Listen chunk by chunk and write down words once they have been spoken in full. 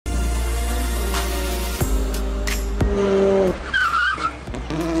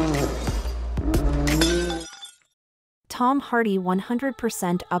Tom Hardy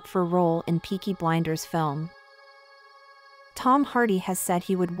 100% up for role in Peaky Blinders film. Tom Hardy has said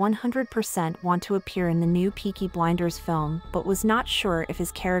he would 100% want to appear in the new Peaky Blinders film, but was not sure if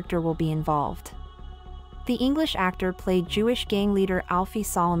his character will be involved. The English actor played Jewish gang leader Alfie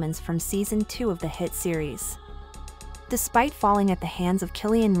Solomons from Season 2 of the hit series. Despite falling at the hands of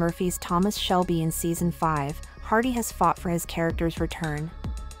Cillian Murphy's Thomas Shelby in Season 5, Hardy has fought for his character's return.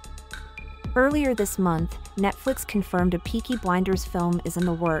 Earlier this month, Netflix confirmed a Peaky Blinders film is in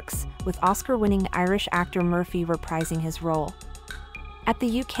the works, with Oscar-winning Irish actor Murphy reprising his role. At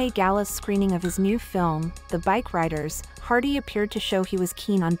the UK gala screening of his new film, The Bike Riders, Hardy appeared to show he was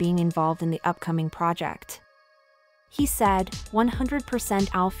keen on being involved in the upcoming project. He said,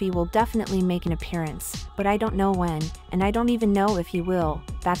 "100% Alfie will definitely make an appearance, but I don't know when, and I don't even know if he will,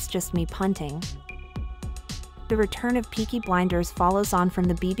 that's just me punting." The return of Peaky Blinders follows on from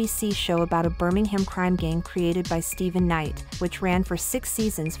the BBC show about a Birmingham crime gang created by Stephen Knight, which ran for 6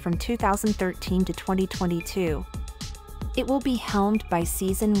 seasons from 2013 to 2022. It will be helmed by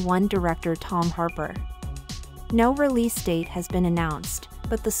Season 1 director Tom Harper. No release date has been announced,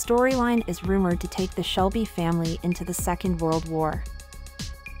 but the storyline is rumored to take the Shelby family into the Second World War.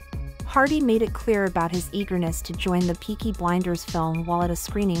 Hardy made it clear about his eagerness to join the Peaky Blinders film while at a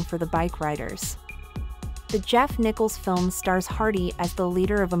screening for The Bike Riders. The Jeff Nichols film stars Hardy as the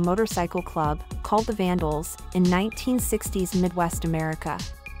leader of a motorcycle club, called the Vandals, in 1960s Midwest America.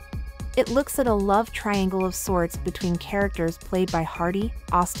 It looks at a love triangle of sorts between characters played by Hardy,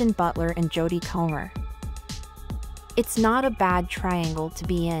 Austin Butler and Jodie Comer. It's not a bad triangle to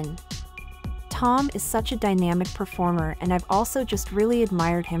be in. Tom is such a dynamic performer and I've also just really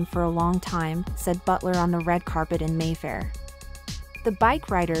admired him for a long time, said Butler on the red carpet in Mayfair. The Bike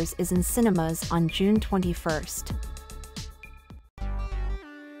Riders is in cinemas on June 21st.